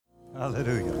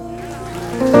Hallelujah.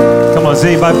 Come on, does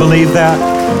anybody believe that?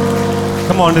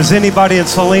 Come on, does anybody in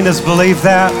Salinas believe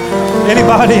that?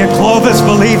 Anybody in Clovis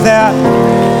believe that?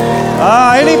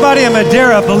 Anybody in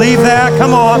Madeira believe that?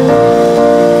 Come on.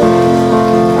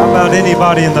 How about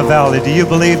anybody in the valley? Do you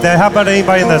believe that? How about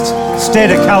anybody in the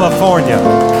state of California?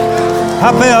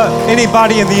 How about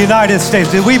anybody in the United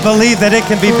States? Do we believe that it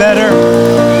can be better?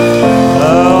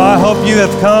 Oh, I hope you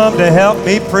have come to help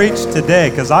me preach today,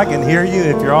 because I can hear you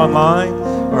if you're online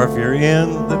or if you're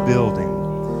in the building.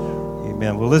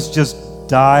 Amen. Well, let's just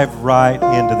dive right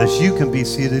into this. You can be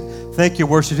seated. Thank you,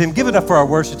 worship team. Give it up for our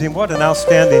worship team. What an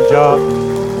outstanding job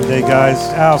today, guys.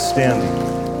 Outstanding.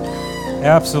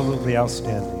 Absolutely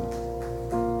outstanding.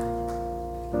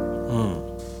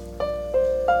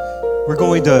 We're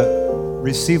going to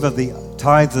receive of the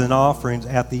tithes and offerings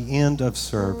at the end of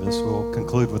service. We'll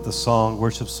conclude with a song,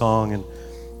 worship song, and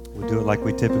we'll do it like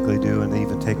we typically do and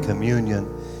even take communion.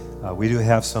 We do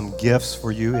have some gifts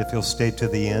for you if you'll stay to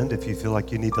the end. If you feel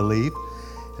like you need to leave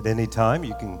at any time,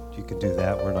 you can do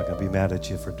that. We're not going to be mad at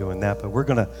you for doing that, but we're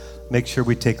going to make sure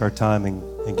we take our time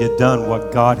and get done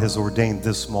what God has ordained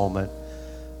this moment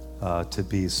to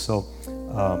be. So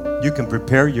you can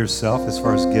prepare yourself as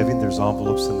far as giving. There's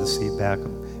envelopes in the seat back.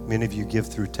 Many of you give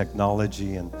through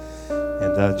technology, and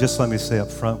just let me say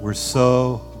up front, we're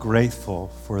so grateful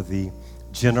for the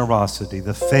generosity,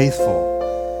 the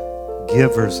faithful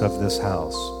givers of this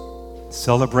house.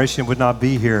 Celebration would not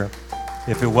be here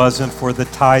if it wasn't for the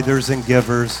tithers and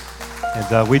givers,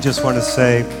 and we just want to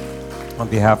say on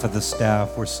behalf of the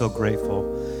staff, we're so grateful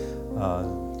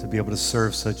to be able to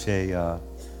serve such a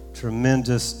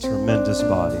tremendous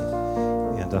body,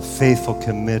 and a faithful,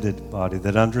 committed body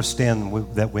that understand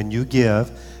that when you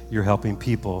give, you're helping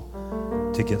people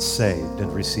to get saved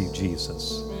and receive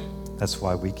Jesus. That's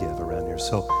why we give around here.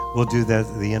 So we'll do that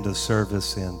at the end of the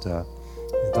service, and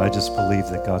I just believe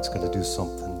that God's going to do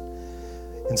something.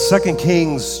 In 2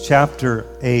 Kings chapter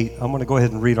 8, I'm going to go ahead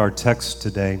and read our text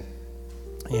today,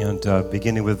 and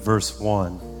beginning with verse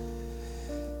 1.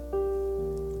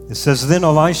 It says, Then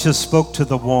Elisha spoke to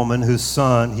the woman whose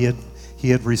son he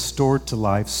had restored to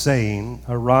life, saying,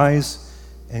 Arise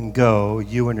and go,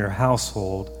 you and your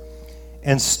household,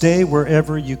 and stay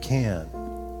wherever you can.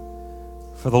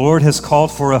 For the Lord has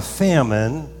called for a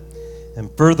famine, and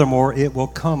furthermore, it will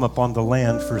come upon the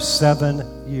land for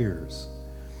 7 years.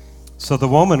 So the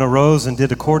woman arose and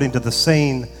did according to the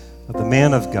saying of the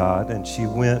man of God, and she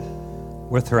went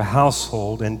with her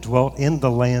household and dwelt in the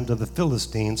land of the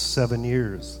Philistines 7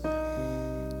 years.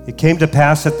 It came to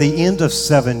pass at the end of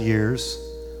 7 years,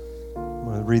 I'm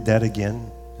going to read that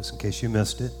again, just in case you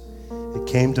missed it. It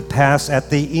came to pass at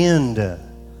the end of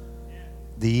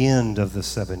the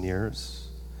 7 years,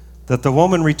 that the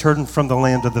woman returned from the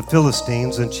land of the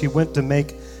Philistines, and she went to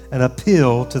make an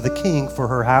appeal to the king for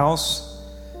her house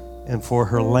and for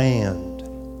her land.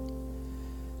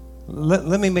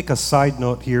 Let me make a side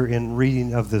note here in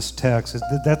reading of this text.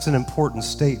 That's an important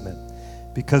statement,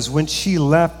 because when she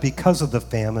left because of the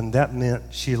famine, that meant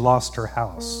she lost her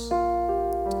house.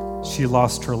 She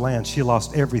lost her land. She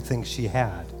lost everything she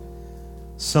had.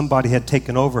 Somebody had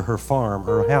taken over her farm,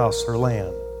 her house, her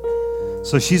land.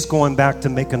 So she's going back to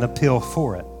make an appeal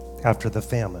for it after the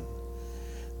famine.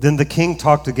 Then the king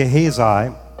talked to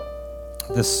Gehazi,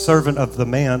 the servant of the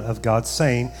man of God,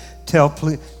 saying, Tell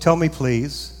me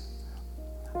please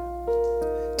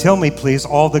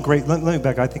all the great, let me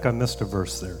back, I think I missed a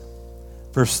verse there.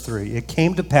 Verse 3, it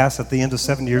came to pass at the end of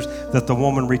 7 years that the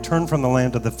woman returned from the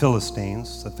land of the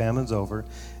Philistines, the famine's over,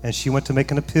 and she went to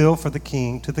make an appeal to the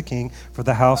king, for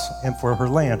the house and for her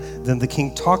land. Then the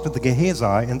king talked to the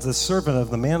Gehazi and the servant of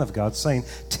the man of God, saying,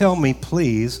 Tell me,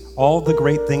 please, all the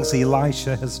great things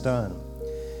Elisha has done.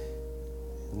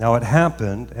 Now it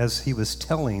happened, as he was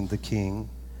telling the king,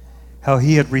 how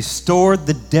he had restored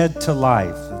the dead to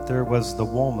life, that there was the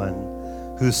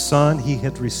woman whose son he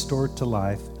had restored to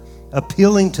life,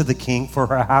 appealing to the king for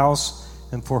her house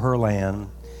and for her land.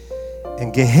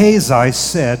 And Gehazi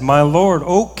said, My lord,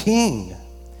 O king,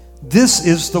 this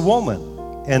is the woman,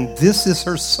 and this is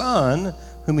her son,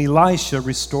 whom Elisha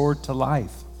restored to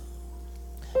life.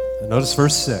 And notice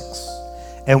verse 6.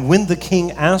 And when the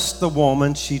king asked the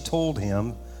woman, she told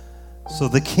him. So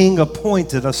the king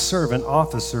appointed a servant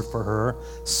officer for her,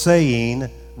 saying,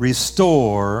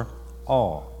 Restore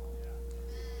all.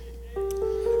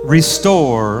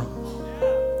 Restore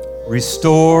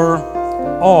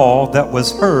all that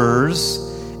was hers,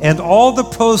 and all the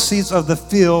proceeds of the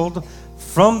field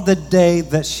from the day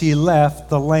that she left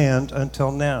the land until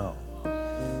now.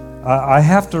 I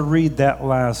have to read that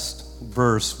last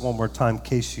verse one more time in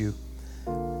case you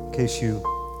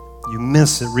You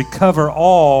miss it. Recover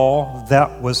all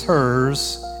that was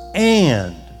hers,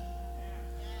 and.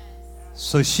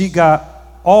 So she got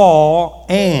all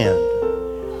and.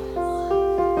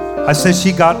 I said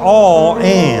she got all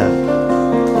and.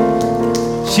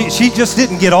 She just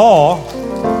didn't get all.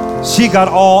 She got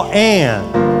all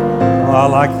and. Oh, I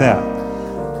like that.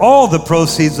 All the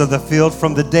proceeds of the field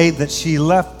from the day that she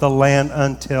left the land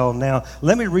until now.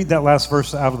 Let me read that last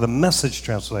verse out of the Message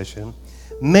translation.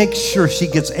 Make sure she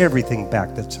gets everything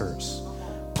back that's hers.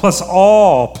 Plus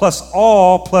all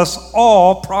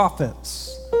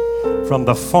profits from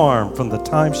the farm from the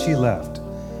time she left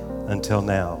until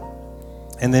now.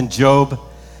 And then Job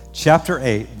chapter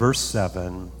 8, verse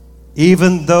 7.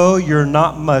 Even though you're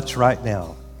not much right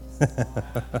now.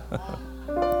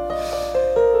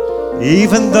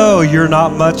 Even though you're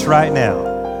not much right now.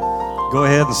 Go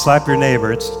ahead and slap your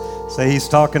neighbor. Say he's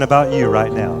talking about you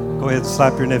right now. Go ahead and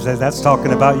slap your neighbor. Say that's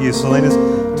talking about you. Salinas,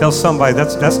 tell somebody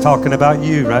that's talking about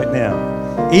you right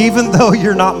now. Even though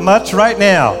you're not much right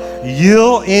now,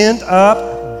 you'll end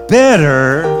up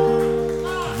better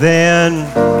than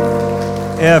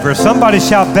ever. Somebody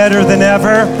shout better than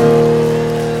ever.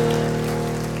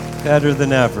 Better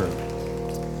than ever.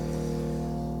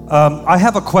 I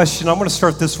have a question. I'm going to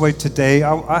start this way today.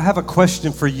 I have a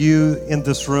question for you in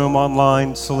this room,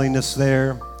 online, Salinas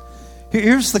there.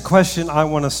 Here's the question I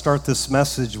want to start this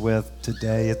message with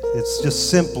today. It's just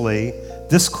simply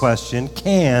this question: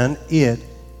 can it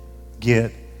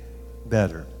get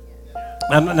better?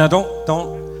 Now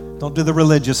don't do the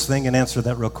religious thing and answer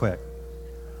that real quick.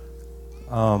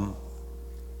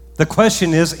 The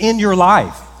question is, in your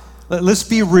life, let's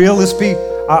be real.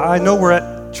 I know we're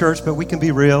at church, but we can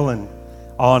be real and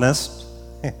honest.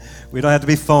 We don't have to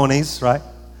be phonies, right?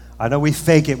 I know we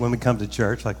fake it when we come to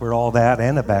church, like we're all that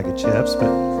and a bag of chips,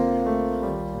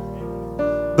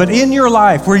 but in your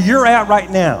life, where you're at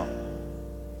right now,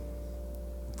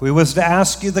 if we was to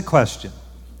ask you the question,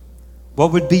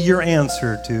 what would be your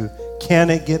answer to, can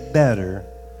it get better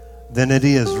than it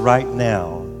is right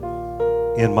now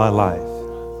in my life?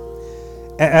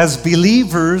 As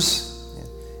believers,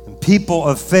 people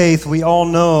of faith, we all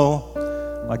know,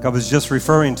 like I was just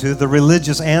referring to, the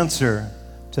religious answer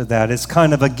to that. It's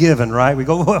kind of a given, right? We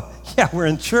go, well, yeah, we're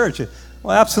in church.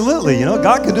 Well, absolutely,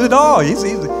 God can do it all. He's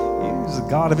a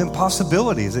God of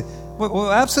impossibilities.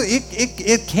 Well, absolutely,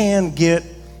 it can get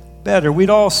better. We'd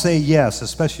all say yes,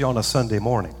 especially on a Sunday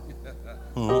morning,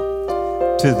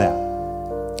 to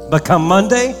that. But come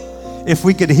Monday, if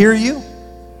we could hear you,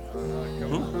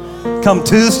 come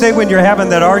Tuesday when you're having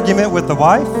that argument with the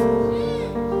wife,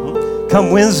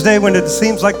 come Wednesday when it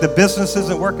seems like the business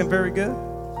isn't working very good,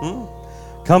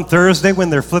 come Thursday when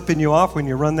they're flipping you off when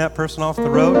you run that person off the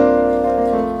road.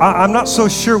 I'm not so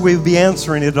sure we'd be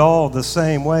answering it all the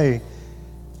same way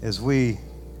as we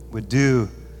would do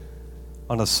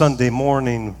on a Sunday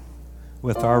morning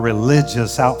with our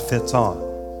religious outfits on.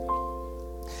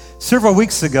 Several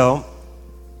weeks ago,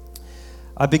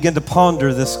 I began to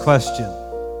ponder this question.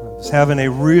 I was having a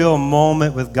real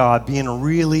moment with God, being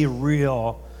really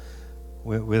real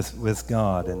with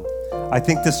God. And I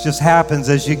think this just happens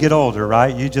as you get older,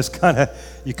 right? You just kind of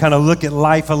look at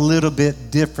life a little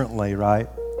bit differently, right?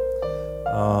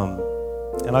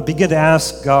 And I begin to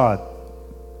ask God,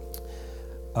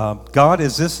 God,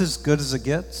 is this as good as it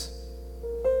gets?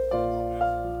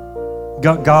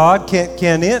 God,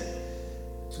 can it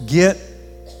get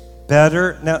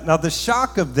better? Now the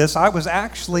shock of this, I was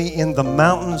actually in the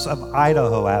mountains of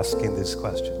Idaho asking these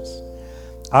questions.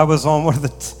 I was on one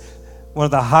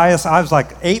of the highest, I was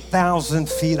like 8,000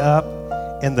 feet up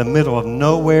in the middle of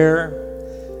nowhere.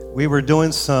 We were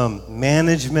doing some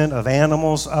management of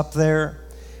animals up there,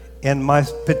 and my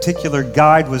particular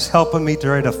guide was helping me to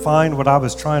try to find what I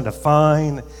was trying to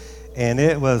find, and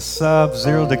it was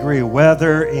sub-0 degree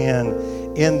weather,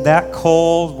 and in that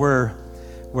cold where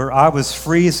I was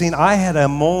freezing, I had a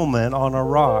moment on a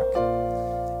rock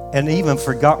and even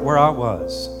forgot where I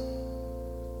was.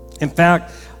 In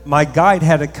fact, my guide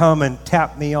had to come and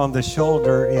tap me on the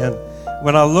shoulder, and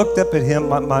when I looked up at him,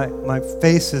 my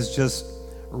face is just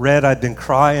red. I'd been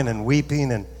crying and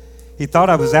weeping, and he thought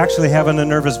I was actually having a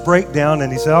nervous breakdown,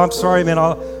 and he said, "Oh, I'm sorry, man,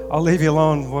 I'll leave you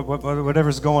alone,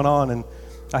 whatever's going on." And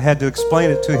I had to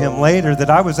explain it to him later that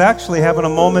I was actually having a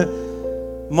moment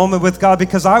with God,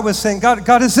 because I was saying,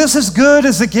 God, is this as good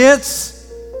as it gets?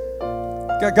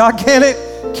 God, can it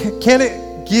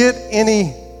get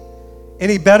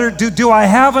any better? Do I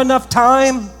have enough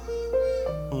time?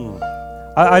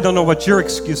 I don't know what your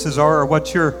excuses are, or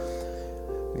what you're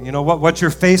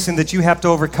facing that you have to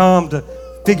overcome to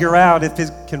figure out if it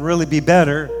can really be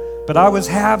better. But I was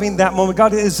having that moment.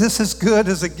 God, is this as good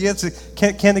as it gets?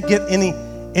 Can it get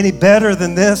any better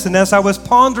than this? And as I was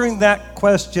pondering that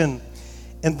question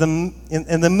in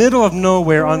the middle of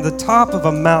nowhere, on the top of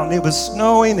a mountain, it was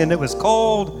snowing and it was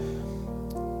cold,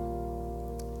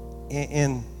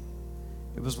 and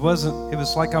it was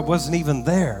like I wasn't even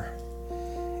there.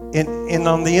 And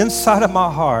on the inside of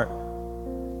my heart,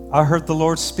 I heard the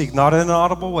Lord speak, not in an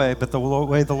audible way, but the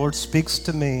way the Lord speaks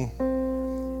to me.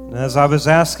 And as I was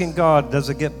asking God, does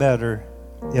it get better?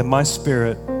 In my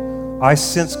spirit, I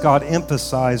sensed God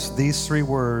emphasize these three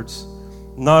words.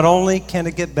 Not only can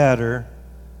it get better,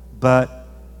 but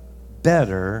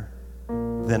better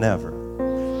than ever.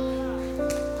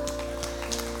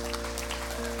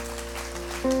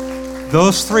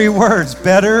 Those three words,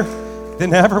 better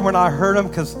than ever, when I heard them,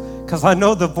 because I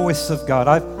know the voice of God.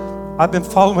 I've been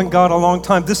following God a long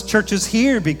time. This church is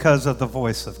here because of the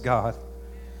voice of God.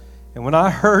 And when I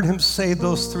heard him say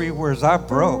those three words, I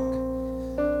broke.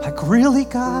 Like, really,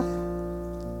 God?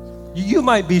 You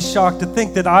might be shocked to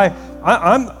think that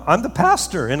I'm the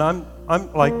pastor, and I'm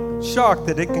like shocked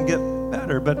that it can get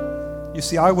better. But you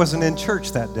see, I wasn't in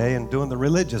church that day and doing the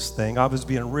religious thing. I was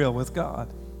being real with God.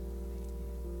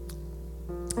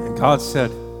 And God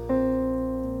said,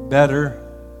 better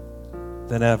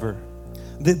than ever.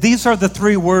 These are the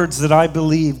three words that I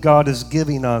believe God is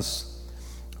giving us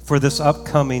for this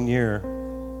upcoming year.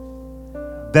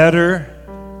 Better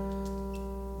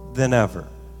than ever.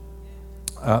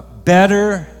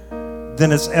 Better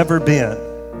than it's ever been.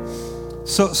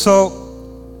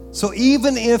 So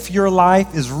even if your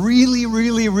life is really,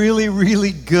 really, really,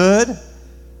 really good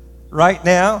right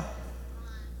now,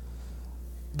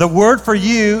 the word for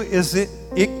you is it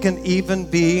can even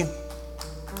be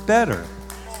better.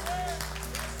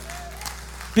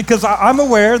 Because I'm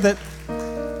aware that,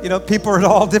 people are at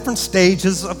all different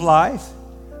stages of life.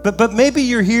 But maybe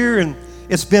you're here and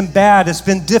it's been bad, it's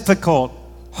been difficult,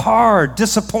 hard,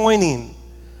 disappointing.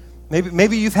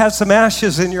 Maybe you've had some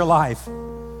ashes in your life.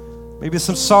 Maybe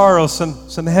some sorrow,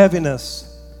 some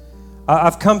heaviness.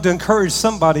 I've come to encourage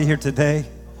somebody here today.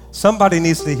 Somebody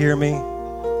needs to hear me.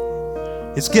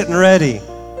 It's getting ready.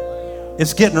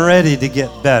 It's getting ready to get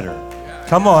better.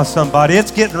 Come on, somebody.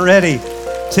 It's getting ready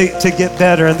to get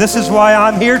better. And this is why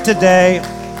I'm here today.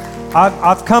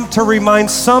 I've come to remind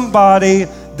somebody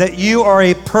that you are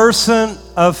a person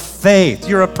of faith.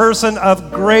 You're a person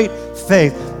of great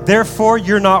faith. Therefore,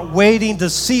 you're not waiting to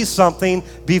see something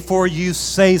before you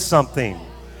say something.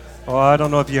 Oh, I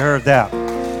don't know if you heard that.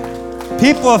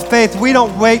 People of faith, we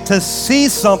don't wait to see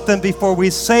something before we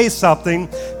say something,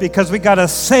 because we got to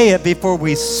say it before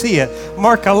we see it.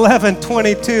 Mark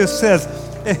 11:22 says,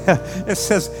 it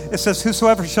says,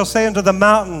 whosoever shall say unto the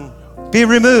mountain, be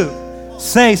removed.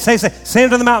 Say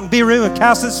unto the mountain, be removed,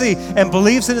 cast into the sea, and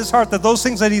believes in his heart that those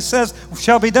things that he says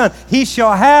shall be done. He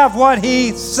shall have what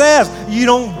he says. You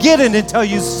don't get it until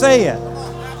you say it.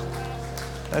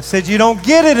 I said you don't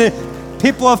get it.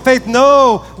 People of faith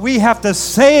know we have to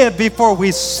say it before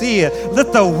we see it.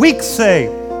 Let the weak say,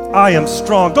 I am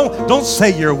strong. Don't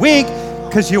say you're weak,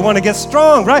 because you want to get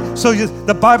strong, right? So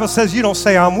the Bible says you don't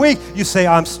say I'm weak, you say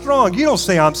I'm strong. You don't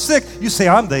say I'm sick, you say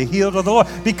I'm the healed of the Lord.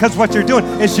 Because what you're doing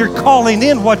is you're calling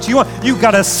in what you want. You've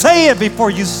got to say it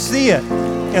before you see it.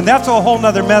 And that's a whole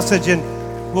nother message, and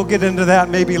we'll get into that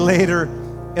maybe later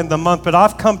in the month. But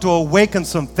I've come to awaken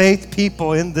some faith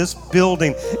people in this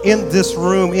building, in this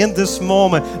room, in this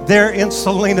moment. They're in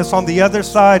Salinas on the other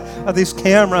side of these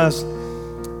cameras,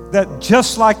 that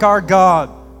just like our God,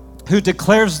 who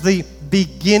declares the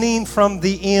beginning from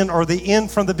the end, or the end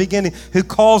from the beginning, who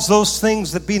calls those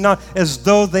things that be not as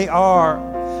though they are,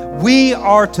 we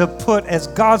are to put, as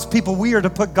God's people, we are to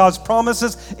put God's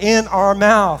promises in our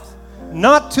mouth.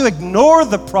 Not to ignore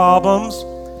the problems,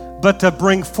 but to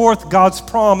bring forth God's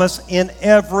promise in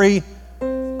every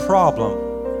problem.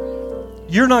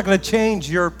 You're not going to change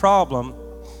your problem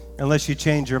unless you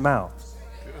change your mouth.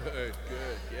 Good,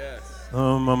 yes.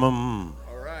 All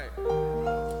right.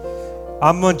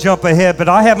 I'm going to jump ahead, but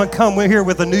I haven't come here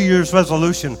with a New Year's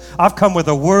resolution. I've come with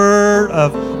a word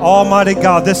of Almighty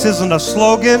God. This isn't a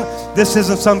slogan. This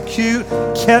isn't some cute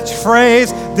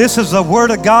catchphrase. This is a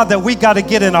word of God that we got to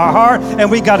get in our heart,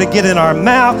 and we got to get in our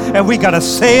mouth, and we got to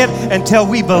say it until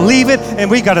we believe it,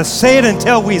 and we got to say it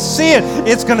until we see it.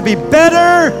 It's going to be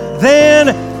better than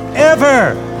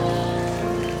ever.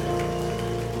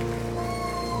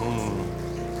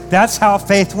 That's how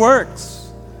faith works.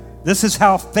 This is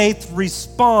how faith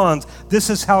responds. This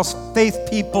is how faith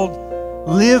people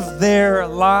live their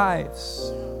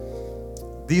lives.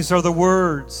 These are the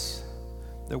words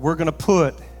that we're going to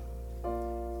put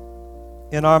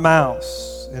in our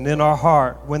mouths and in our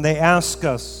heart when they ask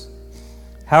us,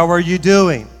 how are you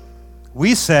doing?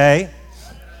 We say,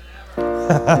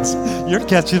 you're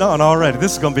catching on already.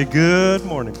 This is going to be good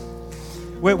morning.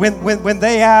 When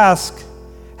they ask,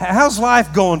 how's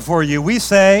life going for you? We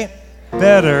say,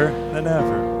 better than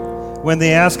ever. When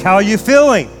they ask, how are you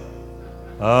feeling?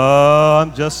 Oh,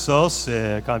 I'm just so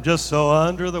sick. I'm just so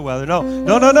under the weather. No.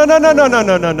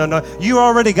 You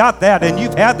already got that, and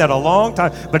you've had that a long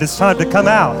time, but it's time to come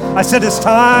out. I said it's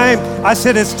time.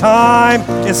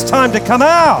 It's time to come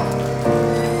out.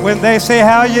 When they say,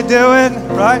 how you doing,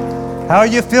 right? How are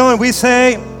you feeling? We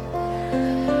say,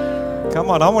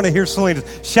 come on, I want to hear Selena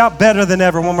shout better than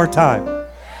ever one more time.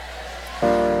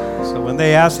 So when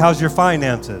they ask, how's your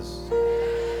finances?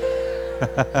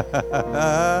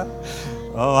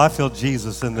 Oh, I feel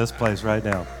Jesus in this place right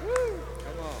now.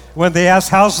 When they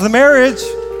ask, how's the marriage?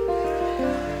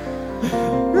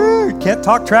 Can't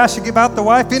talk trash about the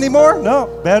wife anymore?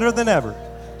 No, better than ever.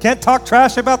 Can't talk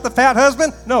trash about the fat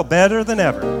husband? No, better than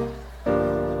ever.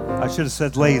 I should have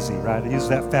said lazy, right? I used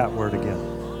that fat word again.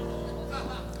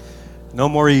 No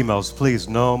more emails, please,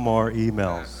 no more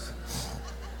emails.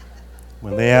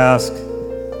 When they ask,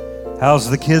 how's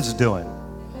the kids doing?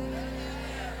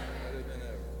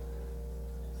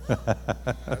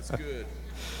 That's good.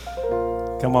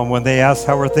 Come on, when they ask,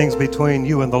 how are things between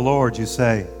you and the Lord, you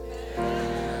say.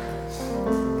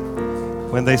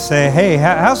 When they say, hey,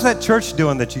 how's that church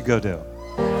doing that you go to?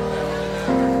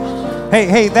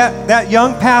 Hey, that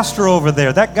young pastor over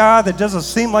there, that guy that doesn't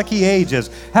seem like he ages,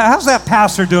 how's that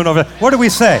pastor doing over there? What do we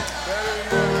say?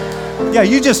 Yeah,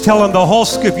 you just tell them the whole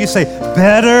scoop. You say,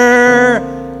 better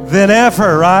than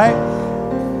ever, right?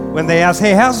 When they ask,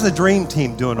 hey, how's the dream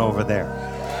team doing over there?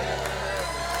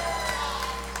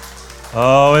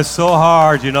 Oh, it's so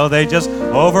hard. You know, they just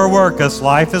overwork us.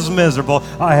 Life is miserable.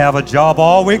 I have a job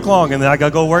all week long, and then I got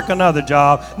to go work another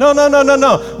job. No.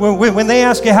 When they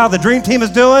ask you how the dream team is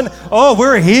doing, oh,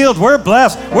 we're healed, we're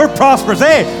blessed, we're prosperous.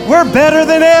 Hey, we're better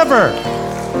than ever.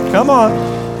 Come on.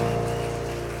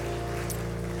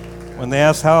 When they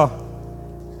ask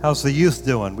how's the youth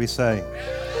doing, we say,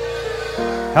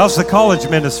 how's the college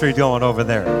ministry going over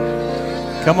there?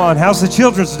 Come on, how's the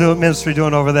children's ministry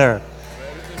doing over there?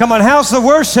 Come on, how's the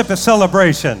worship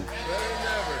celebration?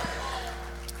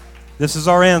 This is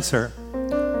our answer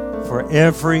for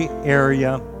every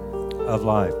area of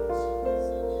life.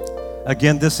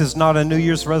 Again, this is not a New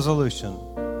Year's resolution.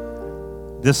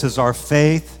 This is our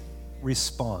faith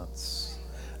response.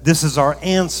 This is our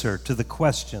answer to the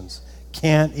questions.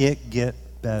 Can it get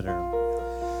better?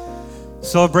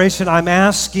 Celebration, I'm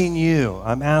asking you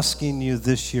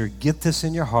this year, get this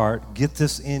in your heart, get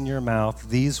this in your mouth,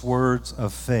 these words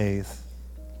of faith,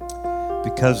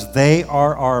 because they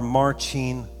are our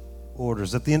marching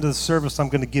orders. At the end of the service, I'm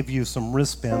going to give you some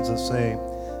wristbands that say,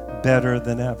 better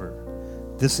than ever.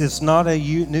 This is not a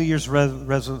New Year's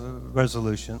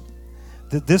resolution.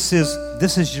 This is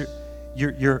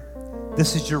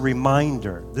your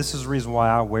reminder. This is the reason why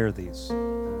I wear these.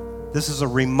 This is a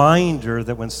reminder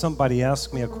that when somebody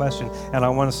asks me a question and I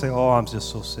want to say, oh, I'm just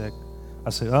so sick,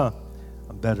 I say, I'm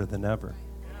better than ever.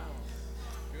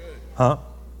 Huh?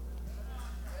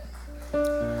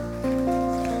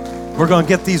 We're going to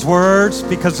get these words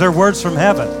because they're words from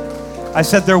heaven. I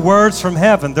said they're words from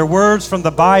heaven. They're words from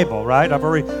the Bible, right? I've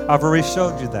already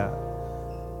showed you that.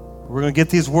 We're going to get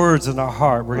these words in our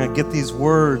heart. We're going to get these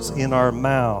words in our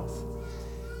mouth.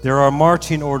 There are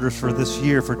marching orders for this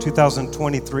year, for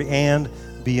 2023 and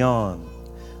beyond.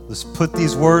 Let's put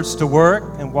these words to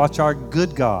work and watch our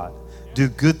good God do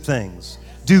good things,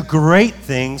 do great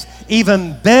things,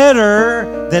 even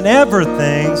better than ever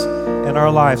things in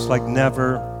our lives like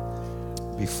never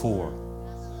before.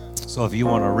 So if you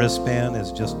want a wristband,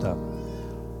 it's just a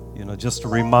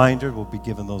reminder. We'll be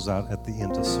giving those out at the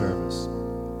end of service.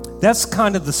 That's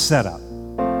kind of the setup,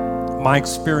 my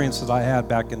experience that I had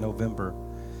back in November.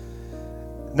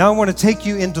 Now I want to take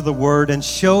you into the Word and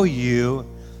show you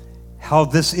how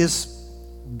this is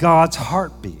God's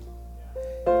heartbeat.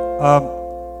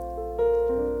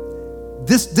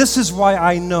 This is why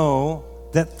I know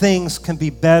that things can be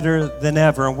better than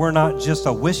ever, and we're not just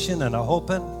a wishing and a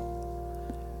hoping.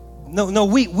 No,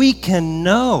 we can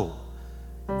know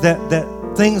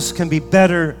that things can be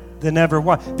better than ever.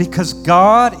 Why? Because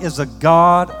God is a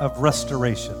God of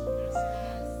restoration.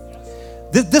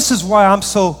 This is why I'm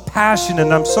so passionate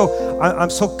and I'm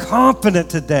so confident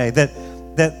today that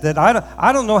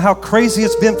I don't know how crazy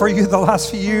it's been for you the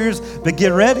last few years, but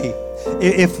get ready.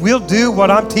 If we'll do what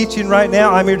I'm teaching right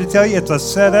now, I'm here to tell you it's a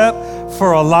setup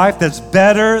for a life that's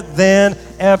better than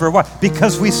ever. Why?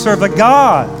 Because we serve a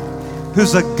God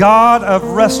who's a God of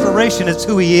restoration. It's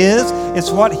who he is.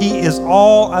 It's what he is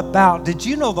all about. Did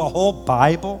you know the whole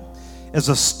Bible is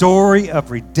a story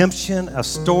of redemption, a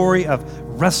story of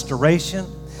restoration?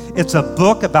 It's a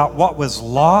book about what was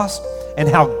lost and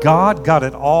how God got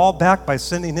it all back by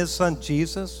sending his son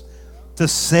Jesus to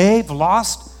save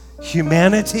lost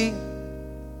humanity.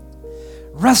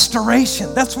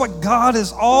 Restoration, that's what God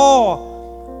is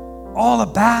all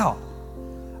about.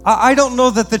 I don't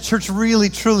know that the church really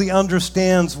truly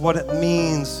understands what it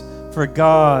means for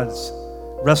God's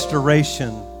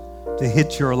restoration to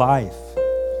hit your life.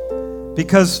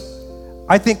 Because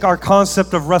I think our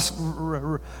concept of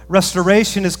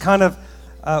restoration is kind of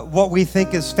what we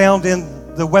think is found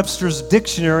in the Webster's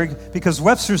Dictionary, because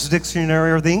Webster's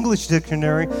Dictionary, or the English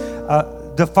Dictionary,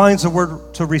 defines the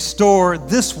word to restore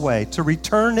this way: to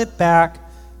return it back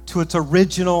to its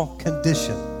original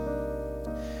condition.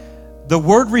 The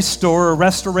word restore or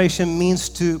restoration means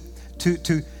to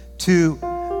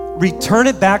return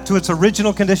it back to its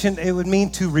original condition. It would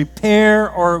mean to repair,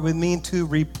 or it would mean to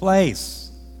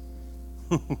replace.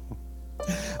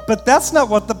 But that's not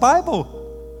what the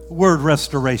Bible word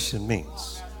restoration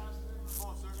means.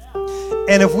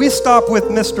 And if we stop with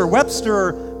Mr. Webster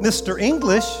or Mr.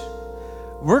 English,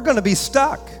 we're going to be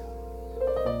stuck.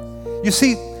 You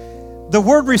see, the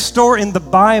word restore in the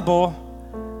Bible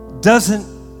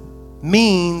doesn't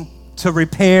mean to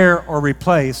repair or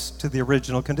replace to the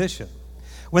original condition.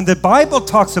 When the Bible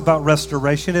talks about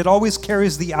restoration, it always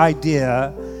carries the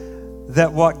idea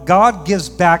that what God gives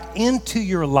back into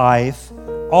your life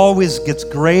always gets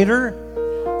greater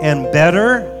and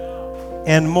better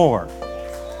and more.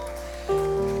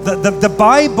 The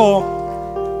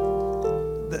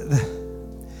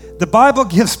Bible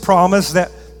gives promise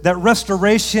that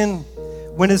restoration,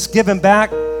 when it's given back,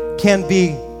 can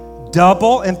be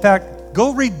double. In fact,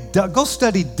 go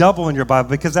study double in your Bible,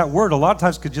 because that word a lot of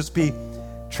times could just be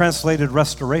translated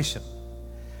restoration.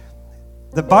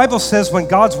 The Bible says when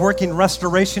God's working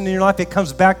restoration in your life, it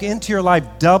comes back into your life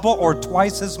double or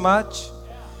twice as much.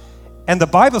 And the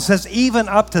Bible says even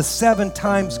up to 7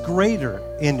 times greater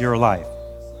in your life.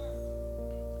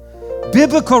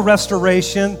 Biblical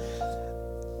restoration,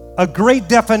 a great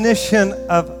definition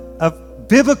of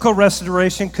biblical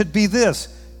restoration could be this: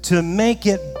 to make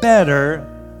it better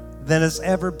than it's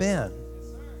ever been.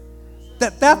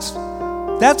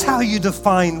 That's how you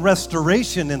define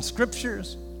restoration in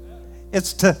scriptures.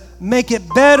 It's to make it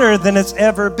better than it's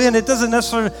ever been. It doesn't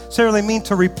necessarily mean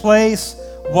to replace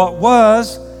what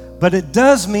was, but it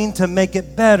does mean to make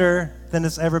it better than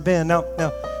it's ever been. Now,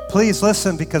 please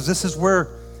listen, because this is where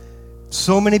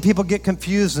so many people get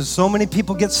confused and so many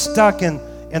people get stuck in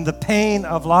the pain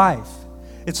of life.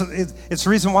 It's the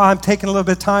reason why I'm taking a little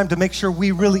bit of time to make sure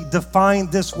we really define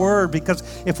this word, because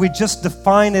if we just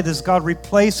define it as God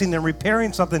replacing and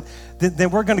repairing something, then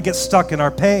we're going to get stuck in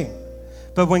our pain.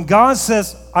 But when God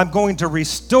says, I'm going to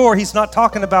restore, he's not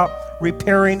talking about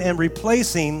repairing and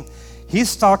replacing.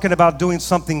 He's talking about doing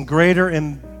something greater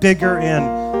and bigger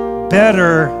and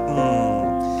better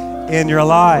in your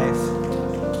life.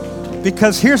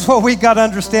 Because here's what we got to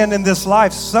understand in this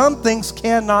life: some things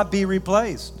cannot be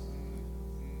replaced,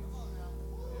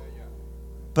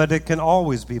 but it can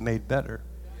always be made better.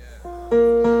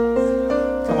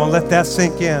 Come on, let that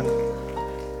sink in.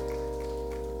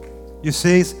 You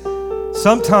see,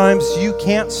 sometimes you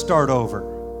can't start over,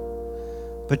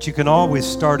 but you can always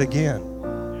start again.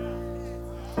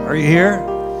 Are you here?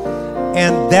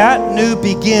 And that new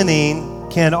beginning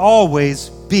can always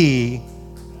be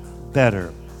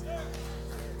better.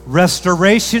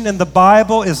 Restoration in the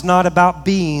Bible is not about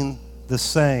being the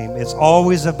same. It's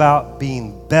always about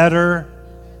being better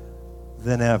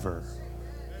than ever.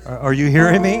 Are you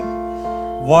hearing me?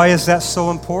 Why is that so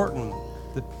important?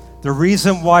 The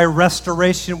reason why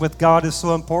restoration with God is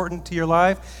so important to your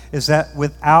life is that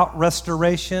without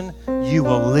restoration, you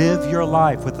will live your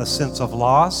life with a sense of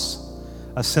loss,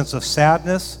 a sense of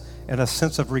sadness, and a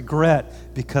sense of regret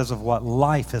because of what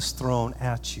life has thrown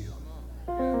at you.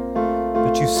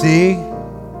 But you see,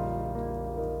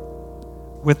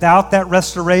 without that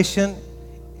restoration,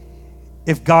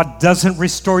 if God doesn't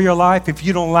restore your life, if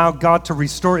you don't allow God to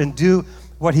restore and do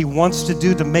what he wants to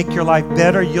do to make your life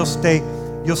better, you'll stay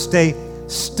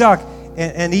stuck.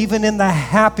 And even in the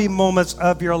happy moments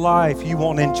of your life, you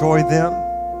won't enjoy them,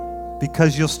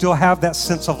 because you'll still have that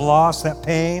sense of loss, that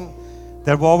pain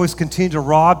that will always continue to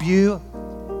rob you,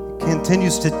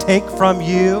 continues to take from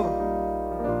you.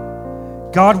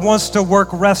 God wants to work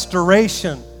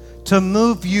restoration, to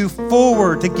move you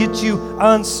forward, to get you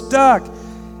unstuck.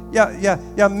 Yeah,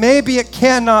 maybe it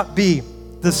cannot be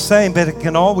the same, but it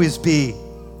can always be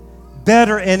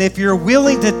better. And if you're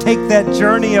willing to take that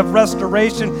journey of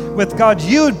restoration with God,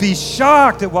 you would be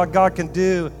shocked at what God can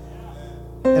do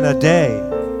in a day,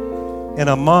 in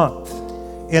a month,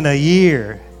 in a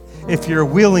year, if you're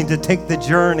willing to take the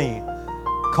journey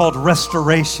called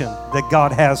restoration that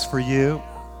God has for you.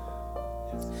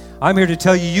 I'm here to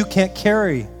tell you, you can't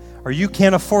carry, or you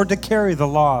can't afford to carry the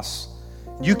loss.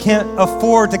 You can't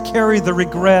afford to carry the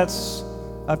regrets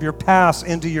of your past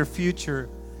into your future.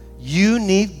 You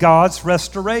need God's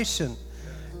restoration.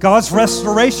 God's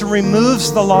restoration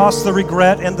removes the loss, the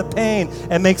regret, and the pain,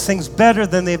 and makes things better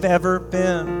than they've ever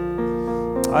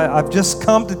been. I've just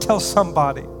come to tell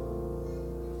somebody,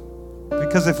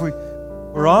 because if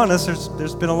we're honest,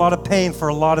 there's been a lot of pain for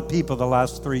a lot of people the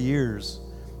last 3 years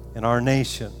in our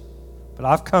nation. But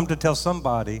I've come to tell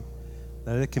somebody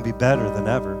that it can be better than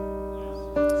ever.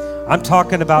 I'm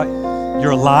talking about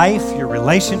your life, your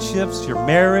relationships, your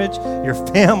marriage, your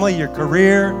family, your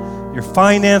career, your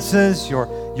finances,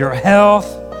 your health,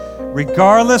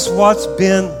 regardless what's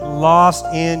been lost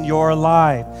in your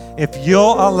life. If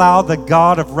you'll allow the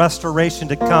God of restoration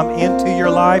to come into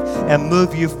your life and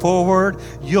move you forward,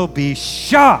 you'll be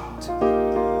shocked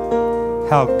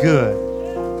how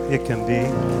good it can be.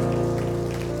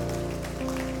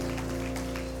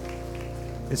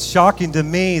 It's shocking to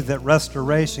me that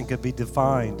restoration could be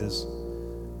defined as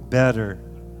better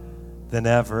than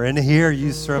ever. And here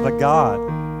you serve a God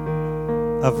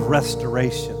of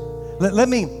restoration. Let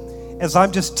me, as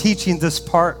I'm just teaching this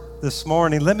part this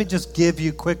morning, let me just give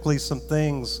you quickly some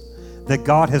things that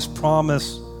God has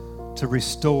promised to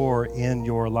restore in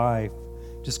your life.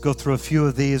 Just go through a few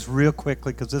of these real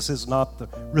quickly, because this is not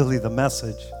really the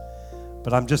message.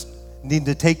 But I'm just needing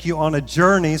to take you on a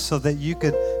journey so that you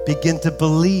could begin to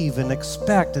believe and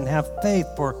expect and have faith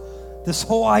for this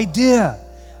whole idea,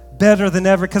 better than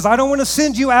ever. Because I don't want to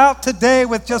send you out today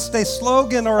with just a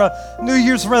slogan or a New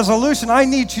Year's resolution. I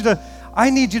need you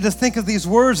to think of these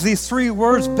words, these 3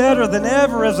 words, better than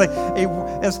ever,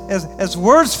 as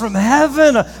words from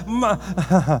heaven,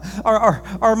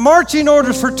 our marching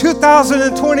orders for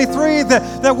 2023,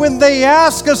 that when they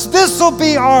ask us, this will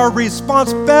be our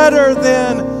response, better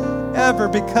than ever,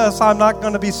 because I'm not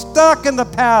going to be stuck in the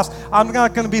past. I'm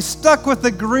not going to be stuck with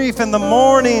the grief and the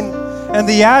mourning and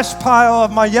the ash pile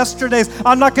of my yesterdays.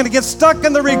 I'm not going to get stuck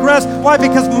in the regrets. Why?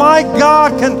 Because my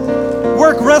God can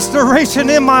work restoration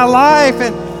in my life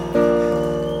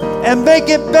and make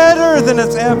it better than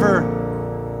it's ever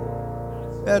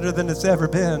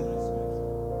been.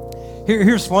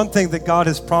 Here's one thing that God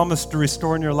has promised to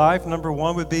restore in your life. Number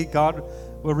 1 would be God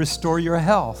will restore your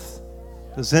health.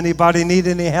 Does anybody need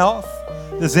any health?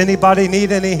 Does anybody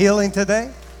need any healing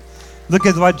today? Look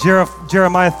at what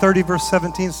Jeremiah 30 verse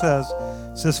 17 says.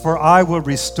 It says, for I will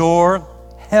restore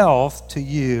health to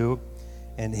you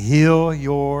and heal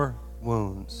your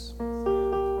wounds.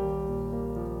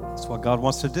 That's what God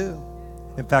wants to do.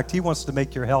 In fact, He wants to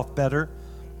make your health better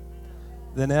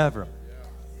than ever.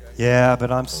 Yeah,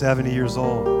 but I'm 70 years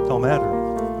old. Don't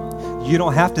matter. You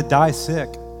don't have to die sick.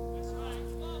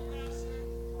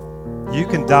 You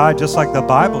can die just like the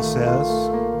Bible says.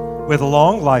 With a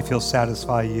long life, He'll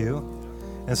satisfy you.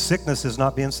 And sickness is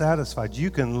not being satisfied.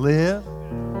 You can live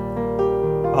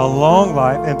a long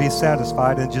life and be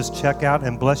satisfied and just check out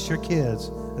and bless your kids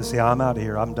and say, I'm out of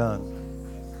here. I'm done.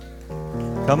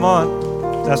 Come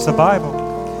on. That's the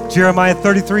Bible. Jeremiah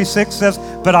 33:6 says,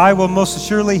 but I will most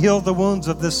assuredly heal the wounds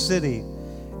of this city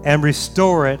and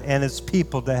restore it and its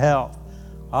people to health.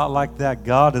 I like that.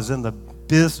 God is in the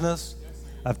business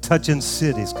of touching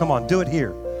cities. Come on, do it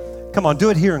here. Come on, do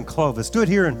it here in Clovis. Do it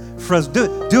here in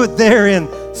Fresno. Do it there in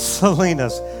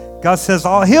Salinas. God says,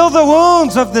 I'll heal the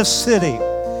wounds of this city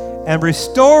and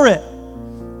restore it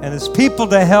and its people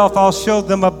to health. I'll show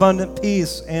them abundant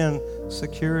peace and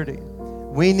security.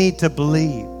 We need to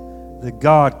believe that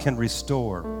God can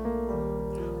restore,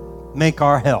 make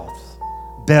our health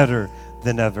better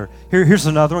than ever. Here's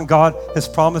another one. God has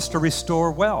promised to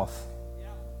restore wealth.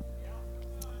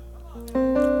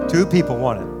 2 people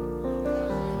want it.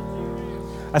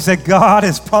 I said, God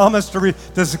has promised to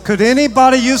could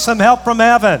anybody use some help from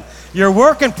heaven? You're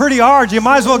working pretty hard. You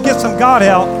might as well get some God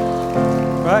help,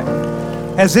 right?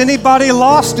 Has anybody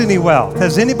lost any wealth?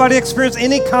 Has anybody experienced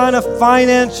any kind of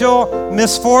financial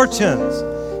misfortunes?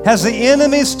 Has the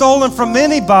enemy stolen from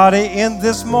anybody in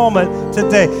this moment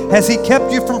today? Has he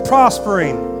kept you from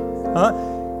prospering?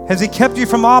 Has he kept you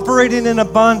from operating in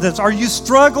abundance? Are you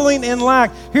struggling in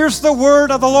lack? Here's the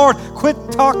word of the Lord. Quit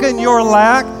talking your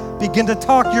lack. Begin to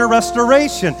talk your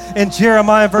restoration. In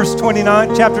Jeremiah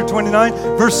chapter 29,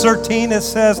 verse 13, it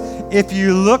says, if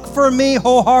you look for me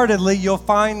wholeheartedly, you'll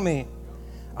find me.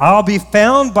 I'll be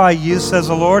found by you, says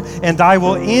the Lord, and I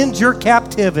will end your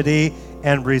captivity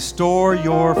and restore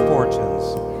your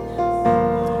fortunes.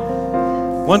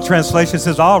 One translation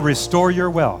says, I'll restore your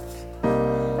wealth.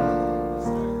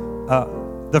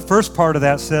 The first part of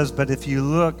that says, but if you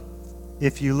look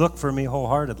for me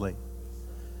wholeheartedly.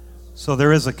 So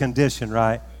there is a condition,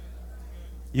 right?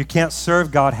 You can't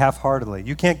serve God half-heartedly.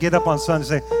 You can't get up on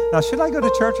Sunday and say, now, should I go to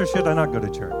church or should I not go to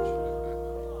church?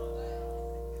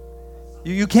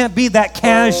 You can't be that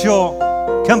casual,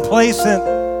 complacent.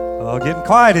 Oh, getting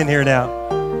quiet in here now.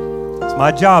 It's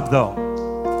my job, though.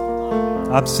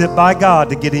 I'm sent by God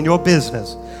to get in your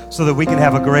business so that we can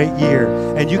have a great year.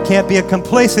 And you can't be a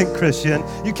complacent Christian.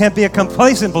 You can't be a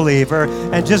complacent believer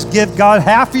and just give God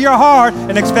half of your heart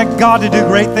and expect God to do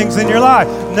great things in your life.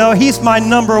 No, He's my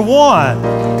number one.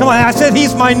 Come on, I said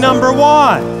He's my number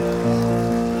one.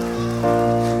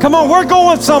 Come on, we're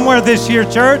going somewhere this year,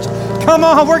 church. Come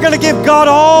on, we're going to give God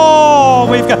all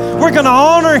we've got. We're going to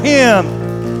honor Him.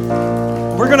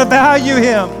 We're going to value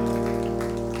Him.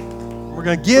 We're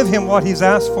going to give Him what He's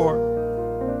asked for.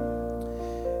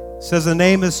 It says in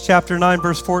Amos chapter 9,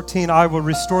 verse 14, I will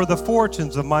restore the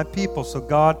fortunes of my people. So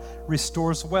God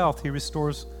restores wealth. He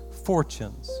restores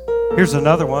fortunes. Here's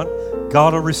another one.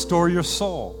 God will restore your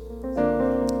soul.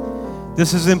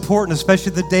 This is important,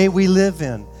 especially the day we live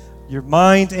in. Your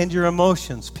mind and your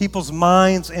emotions. People's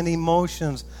minds and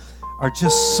emotions are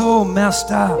just so messed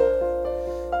up.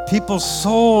 People's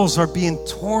souls are being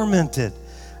tormented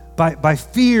by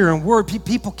fear and worry.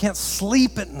 People can't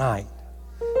sleep at night.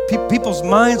 People's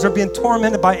minds are being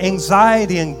tormented by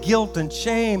anxiety and guilt and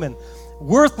shame and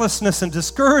worthlessness and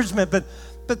discouragement. But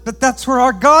that's where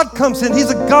our God comes in. He's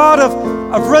a God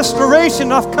of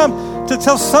restoration. I've come to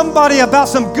tell somebody about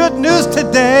some good news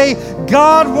today.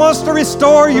 God wants to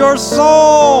restore your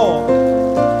soul.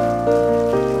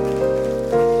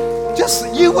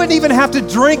 You wouldn't even have to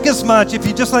drink as much if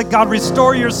you just let God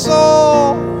restore your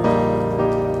soul.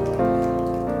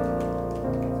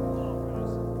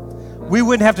 We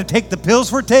wouldn't have to take the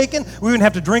pills we're taking. We wouldn't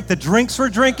have to drink the drinks we're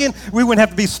drinking. We wouldn't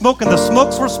have to be smoking the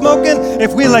smokes we're smoking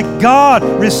if we let God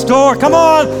restore. Come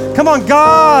on,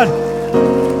 God.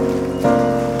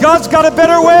 God's got a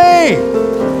better way.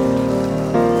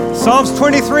 Psalms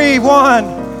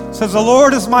 23:1 says, the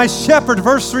Lord is my shepherd.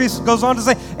 Verse 3 goes on to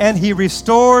say, and He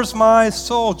restores my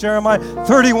soul. Jeremiah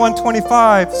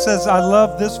 31:25 says, I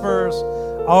love this verse,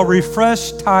 I'll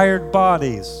refresh tired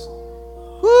bodies.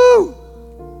 Woo!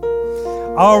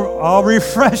 I'll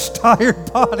refresh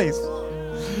tired bodies.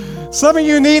 Some of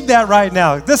you need that right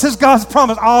now. This is God's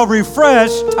promise. I'll refresh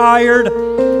tired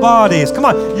bodies. Come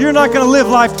on, you're not going to live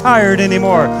life tired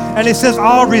anymore. And He says,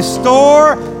 I'll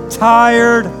restore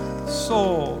tired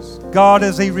souls. God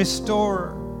is a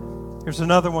restorer. Here's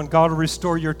another one. God will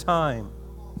restore your time.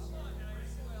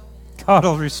 God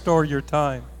will restore your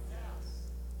time.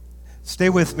 Stay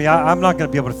with me. I'm not going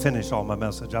to be able to finish all my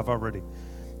message. I've already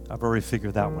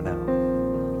figured that one out.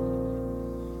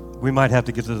 We might have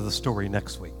to get to the story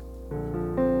next week.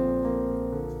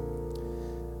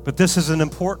 But this is an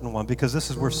important one because this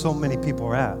is where so many people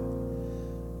are at.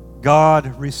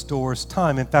 God restores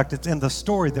time. In fact, it's in the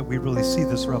story that we really see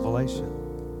this revelation.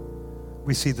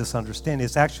 We see this understanding.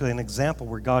 It's actually an example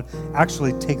where God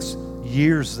actually takes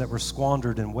years that were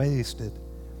squandered and wasted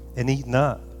and eaten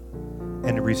up,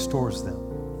 and He restores them.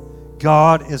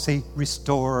 God is a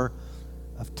restorer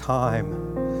of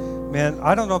time. Man,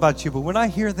 I don't know about you, but when I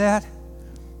hear that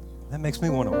makes me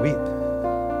want to weep.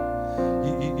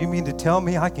 You mean to tell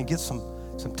me I can get some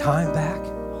time back?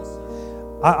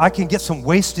 I can get some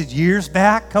wasted years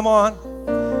back? Come on.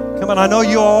 I know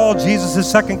you all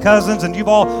Jesus' second cousins and you've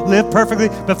all lived perfectly,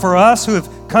 but for us who have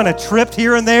kind of tripped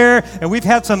here and there and we've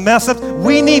had some mess ups,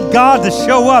 we need God to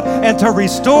show up and to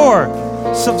restore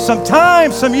some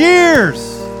time, some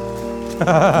years.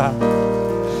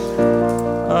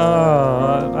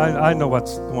 I know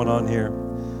what's going on here.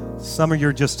 Some of you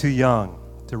are just too young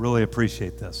to really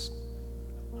appreciate this.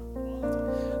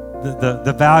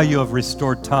 The value of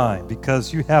restored time,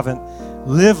 because you haven't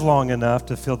lived long enough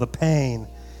to feel the pain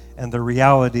and the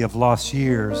reality of lost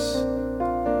years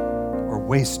or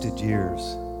wasted years.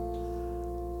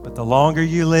 But the longer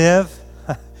you live,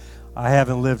 I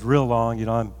haven't lived real long.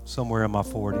 I'm somewhere in my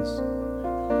 40s.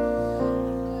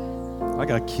 I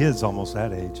got kids almost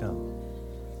that age, huh?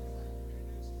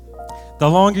 The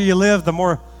longer you live, the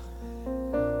more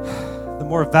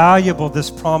valuable this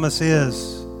promise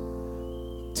is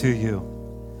to you.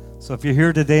 So if you're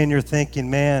here today and you're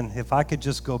thinking, man, if I could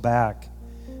just go back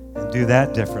and do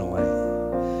that differently,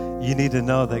 you need to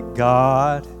know that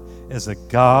God is a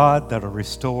God that will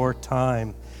restore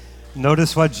time.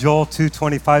 Notice what Joel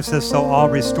 2:25 says, so I'll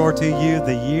restore to you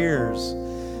the years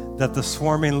that the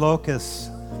swarming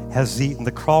locust has eaten,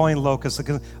 the crawling locust,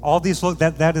 all these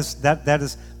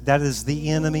that is the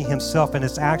enemy himself, and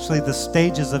it's actually the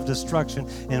stages of destruction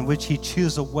in which he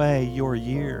chews away your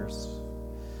years.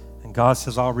 And God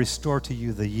says, I'll restore to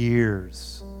you the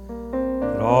years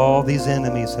that all these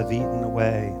enemies have eaten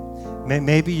away.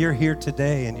 Maybe you're here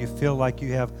today and you feel like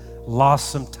you have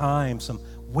lost some time, some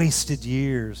wasted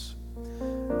years.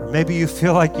 Or maybe you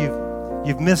feel like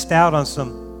you've missed out on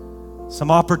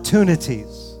some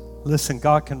opportunities. Listen,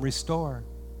 God can restore.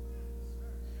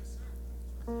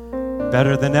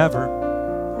 Better than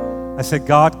ever. I said,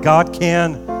 God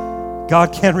can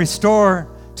restore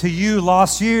to you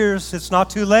lost years. It's not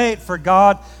too late for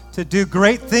God to do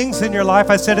great things in your life.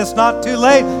 I said, it's not too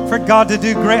late for God to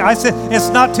do great. I said, it's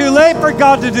not too late for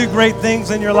God to do great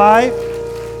things in your life.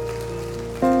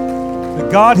 The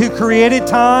God who created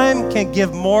time can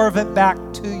give more of it back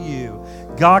to you.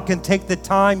 God can take the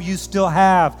time you still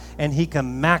have and He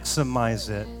can maximize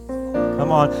it. Come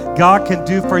on. God can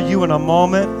do for you in a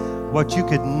moment what you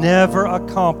could never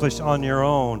accomplish on your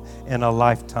own in a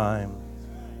lifetime.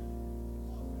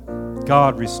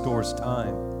 God restores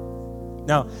time.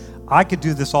 Now, I could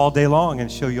do this all day long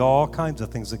and show you all kinds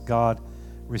of things that God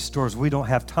restores. We don't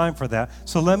have time for that.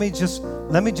 So let me just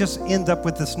end up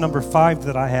with this number 5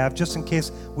 that I have, just in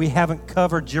case we haven't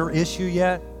covered your issue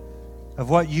yet of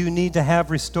what you need to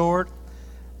have restored.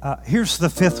 Here's the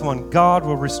 5th one. God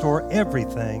will restore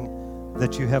everything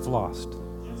that you have lost.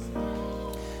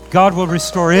 God will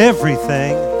restore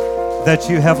everything that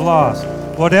you have lost.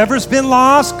 Whatever's been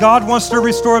lost, God wants to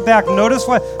restore it back. Notice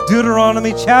what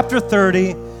Deuteronomy chapter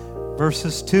 30,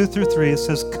 verses 2 through 3, it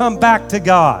says, come back to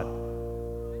God.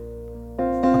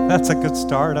 That's a good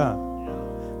start, huh?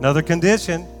 Another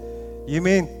condition. You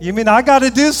mean I got to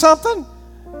do something?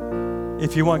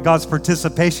 If you want God's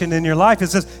participation in your life, it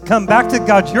says, come back to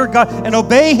God, your God, and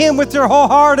obey Him with your whole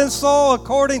heart and soul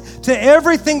according to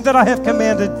everything that I have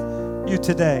commanded you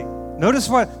today. Notice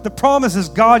what the promise is.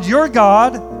 God, your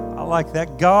God. I like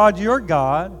that. God, your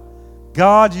God.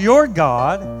 God, your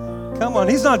God. Come on,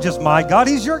 He's not just my God,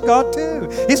 He's your God too.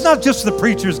 He's not just the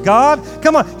preacher's God.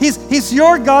 Come on, He's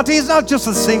your God. He's not just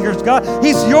the singer's God.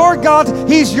 He's your God.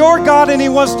 He's your God, and He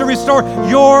wants to restore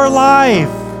your life.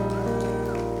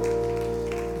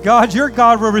 God, your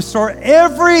God will restore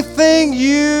everything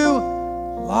you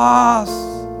lost.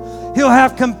 He'll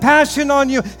have compassion on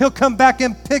you. He'll come back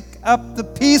and pick up the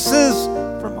pieces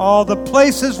from all the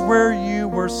places where you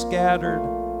were scattered.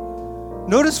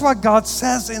 Notice what God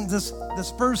says in this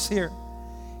verse here.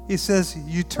 He says,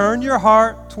 you turn your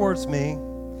heart towards me.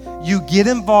 You get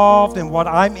involved in what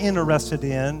I'm interested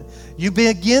in. You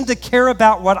begin to care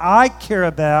about what I care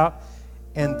about.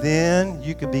 And then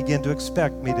you can begin to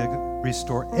expect me to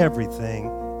restore everything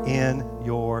in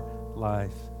your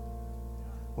life.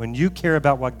 When you care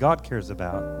about what God cares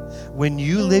about, when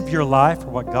you live your life for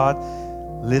what God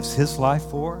lives His life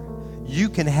for, you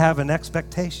can have an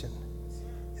expectation.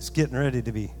 It's getting ready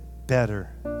to be better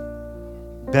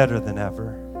than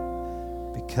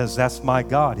ever, because that's my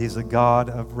God. He's a God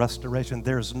of restoration.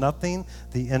 There's nothing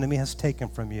the enemy has taken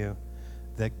from you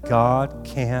that God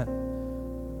can't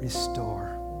restore.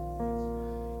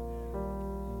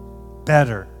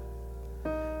 Better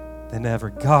than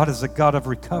ever. God is a God of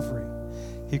recovery.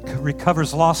 He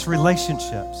recovers lost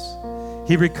relationships.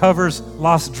 He recovers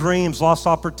lost dreams, lost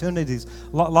opportunities,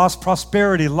 lost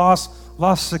prosperity, lost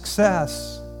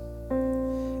success.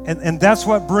 And that's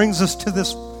what brings us to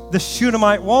this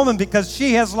Shunammite woman, because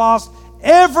she has lost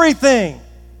everything.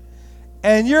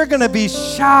 And you're going to be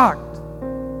shocked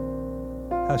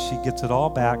how she gets it all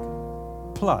back,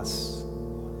 plus,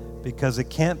 because it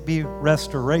can't be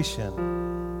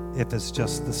restoration if it's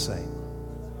just the same.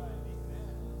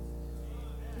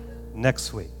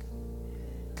 Next week,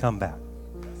 come back,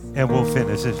 and we'll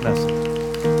finish this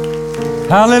message.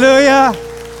 Hallelujah.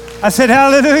 I said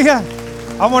hallelujah.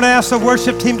 I want to ask the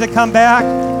worship team to come back.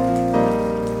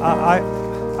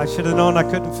 I should have known I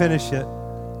couldn't finish it.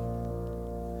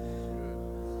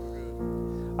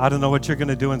 I don't know what you're going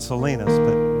to do in Salinas,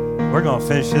 but we're going to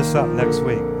finish this up next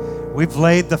week. We've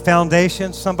laid the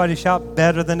foundation. Somebody shout,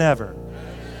 better than ever.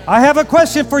 I have a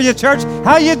question for you, church.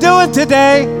 How you doing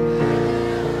today?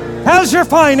 How's your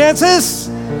finances?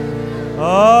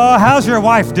 Oh, how's your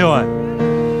wife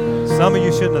doing? Some of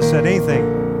you shouldn't have said anything.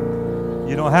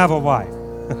 You don't have a wife.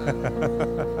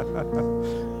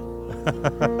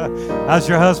 How's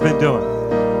your husband doing?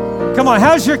 Come on,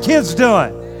 how's your kids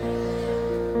doing?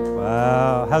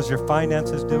 Wow, how's your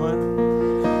finances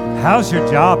doing? How's your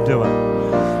job doing?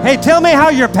 Hey, tell me how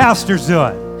your pastor's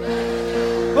doing.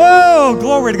 Whoa,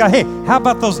 glory to God. Hey, how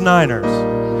about those Niners?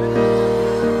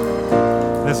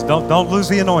 Listen, don't lose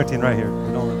the anointing right here.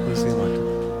 Don't lose the anointing.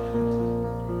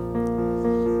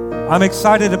 I'm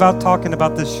excited about talking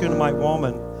about this Shunammite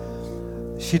woman.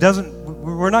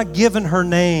 We're not given her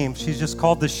name. She's just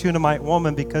called the Shunammite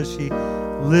woman because she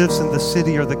lives in the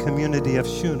city or the community of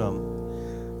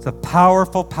Shunem. It's a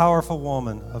powerful, powerful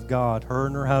woman of God, her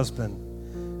and her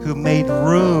husband, who made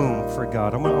room for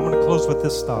God. I'm going to close with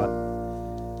this thought.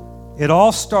 It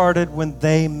all started when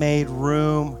they made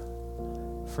room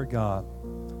for God.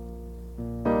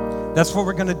 That's what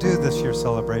we're going to do this year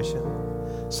celebration.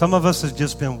 Some of us have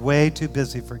just been way too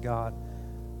busy for God.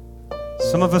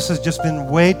 Some of us has just been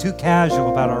way too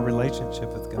casual about our relationship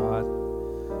with God.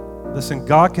 Listen,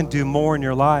 God can do more in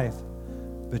your life,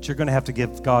 but you're going to have to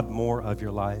give God more of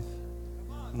your life.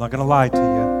 I'm not going to lie to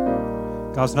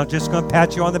you. God's not just going to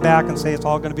pat you on the back and say it's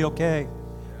all going to be okay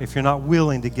if you're not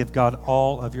willing to give God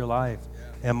all of your life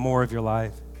and more of your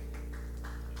life.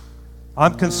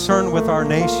 I'm concerned with our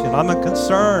nation. I'm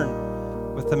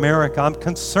concerned with America. I'm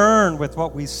concerned with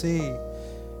what we see.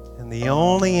 And the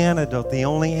only antidote, the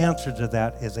only answer to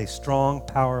that is a strong,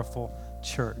 powerful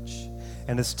church.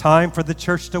 And it's time for the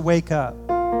church to wake up.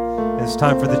 It's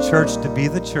time for the church to be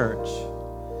the church.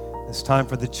 It's time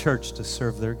for the church to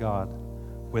serve their God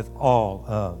with all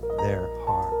of their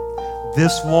heart.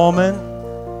 This woman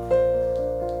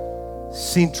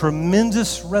seen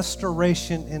tremendous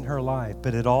restoration in her life,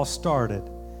 but it all started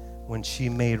when she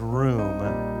made room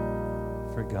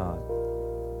for God.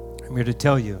 I'm here to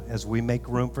tell you, as we make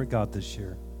room for God this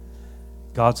year,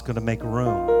 God's going to make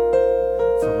room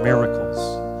for miracles,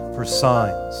 for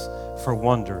signs, for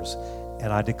wonders,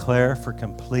 and I declare for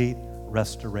complete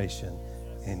restoration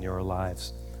in your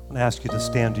lives. I want to ask you to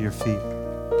stand to your feet.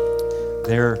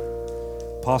 There,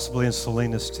 possibly in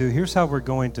Salinas too. Here's how we're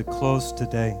going to close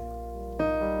today.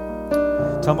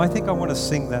 Tom, I think I want to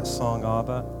sing that song,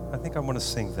 Abba. I think I want to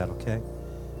sing that, okay?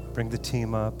 Bring the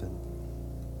team up. And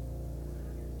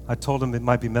I told them it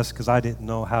might be messy because I didn't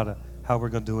know how we're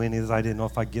going to do any of this. I didn't know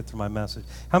if I'd get through my message.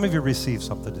 How many of you received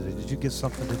something today? Did you get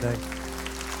something today?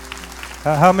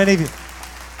 How many of you?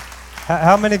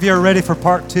 How many of you are ready for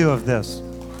part 2 of this?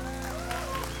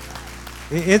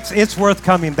 It's worth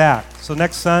coming back. So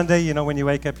next Sunday, you know, when you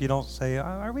wake up, you don't say,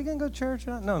 "Are we going to go to church?"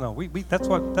 No. We that's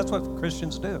what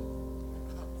Christians do.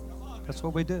 That's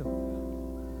what we do.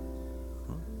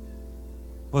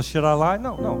 Well, should I lie?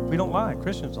 No, we don't lie.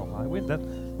 Christians don't lie. We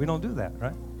don't do that,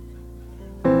 right?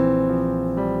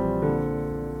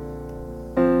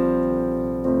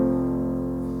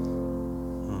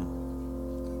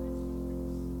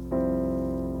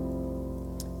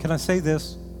 Can I say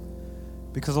this?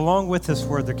 Because along with this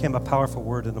word, there came a powerful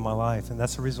word into my life, and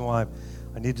that's the reason why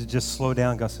I need to just slow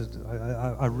down. God said,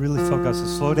 I really feel God said,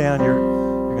 slow down.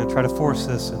 You're going to try to force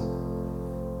this.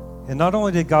 And not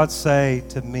only did God say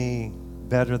to me,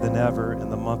 better than ever in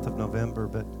the month of November,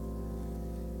 but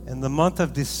in the month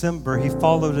of December, he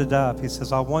followed it up. He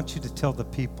says, I want you to tell the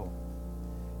people.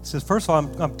 He says, first of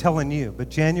all, I'm telling you, but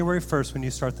January 1st, when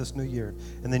you start this new year,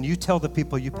 and then you tell the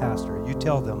people you pastor, you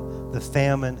tell them the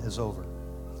famine is over.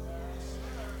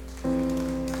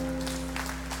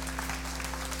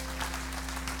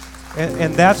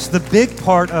 And that's the big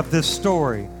part of this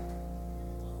story,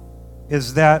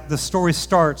 is that the story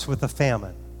starts with a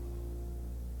famine.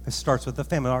 It starts with the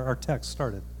famine. Our text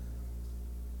started.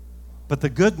 But the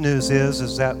good news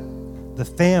is that the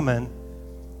famine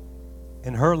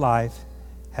in her life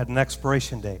had an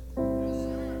expiration date.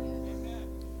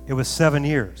 It was 7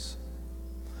 years.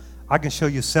 I can show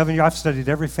you 7 years. I've studied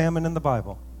every famine in the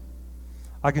Bible.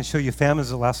 I can show you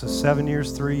famines that lasted 7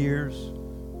 years, 3 years,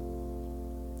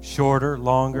 shorter,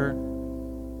 longer,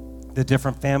 the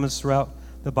different famines throughout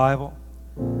the Bible.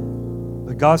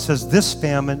 But God says this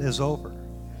famine is over.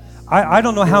 I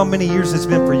don't know how many years it's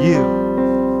been for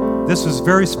you. This was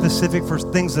very specific for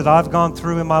things that I've gone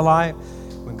through in my life.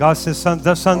 When God says, son,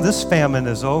 this famine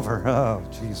is over. Oh,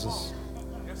 Jesus.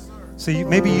 See,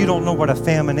 maybe you don't know what a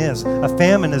famine is. A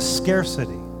famine is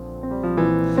scarcity.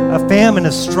 A famine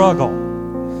is struggle.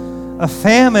 A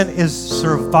famine is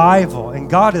survival. And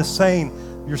God is saying,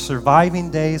 your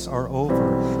surviving days are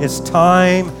over. It's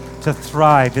time to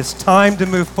thrive. It's time to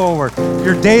move forward.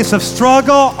 Your days of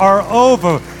struggle are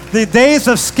over. The days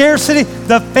of scarcity,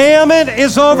 the famine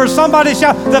is over. Somebody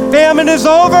shout, the famine is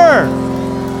over.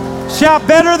 Shout,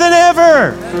 better than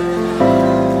ever.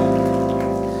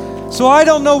 So I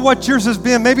don't know what yours has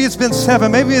been. Maybe it's been 7.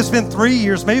 Maybe it's been 3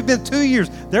 years. Maybe it's been 2 years.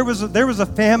 There was a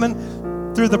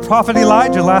famine through the prophet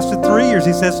Elijah. Lasted 3 years.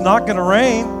 He says it's not going to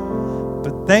rain.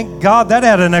 But Thank God that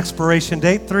had an expiration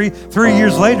date. Three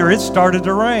years later, it started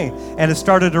to rain. And it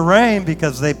started to rain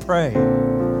because they prayed.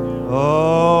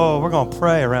 Oh, we're going to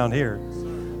pray around here.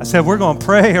 I said, we're going to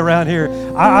pray around here.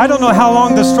 I don't know how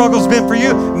long the struggle's been for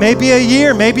you. Maybe a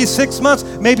year, maybe 6 months,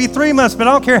 maybe 3 months, but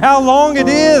I don't care how long it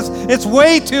is. It's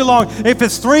way too long. If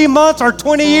it's 3 months or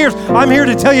 20 years, I'm here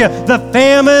to tell you the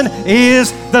famine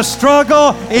is, the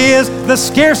struggle is, the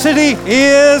scarcity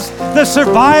is, the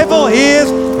survival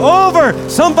is over.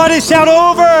 Somebody shout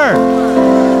over.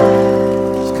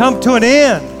 It's come to an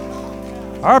end.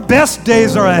 Our best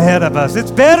days are ahead of us.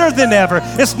 It's better than ever.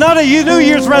 It's not a New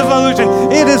Year's resolution.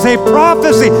 It is a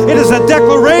prophecy. It is a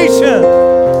declaration.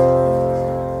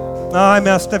 No, I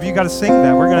messed up. You got to sing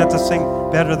that. We're going to have to sing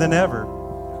better than ever.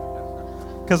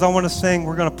 Because I want to sing,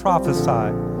 we're going to prophesy.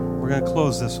 We're going to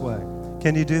close this way.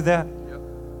 Can you do that? Yep.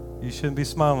 You shouldn't be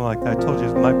smiling like that. I told you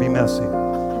it might be messy.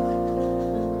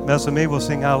 Mess with me, we'll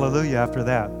sing hallelujah after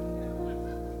that.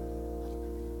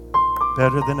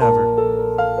 Better than ever.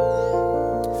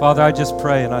 Father, I just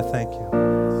pray and I thank you.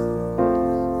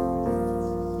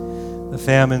 The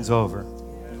famine's over.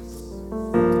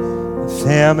 The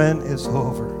famine is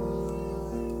over.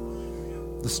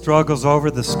 The struggle's over.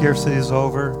 The scarcity is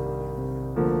over.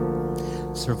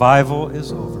 Survival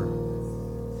is over.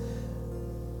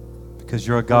 Because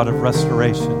you're a God of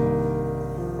restoration.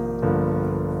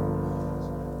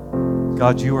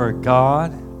 God, you are a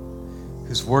God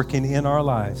who's working in our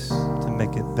lives to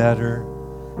make it better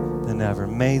than ever.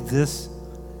 May this,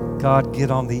 God, get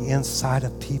on the inside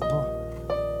of people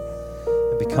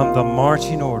and become the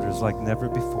marching orders like never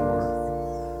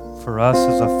before for us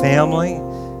as a family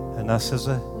and us as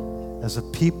a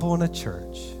people and a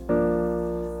church.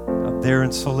 Up there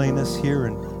in Salinas, here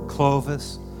in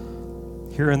Clovis,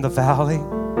 here in the valley,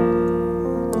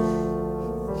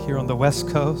 here on the West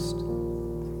Coast.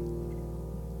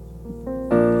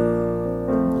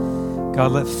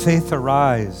 God, let faith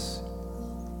arise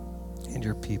in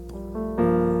your people.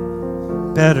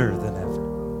 Better than ever.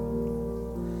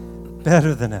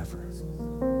 Better than ever.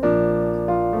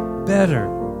 Better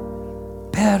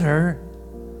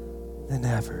than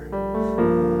ever.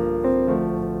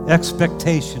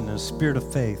 Expectation and spirit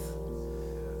of faith.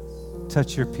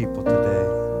 Touch your people today.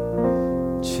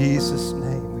 In Jesus'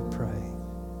 name we pray.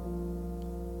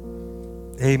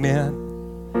 Amen.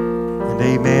 And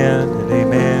amen. And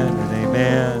amen. And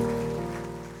amen.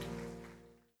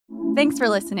 Thanks for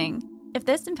listening. If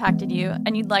this impacted you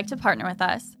and you'd like to partner with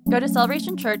us, go to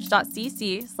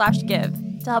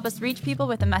celebrationchurch.cc/give to help us reach people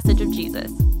with the message of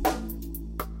Jesus.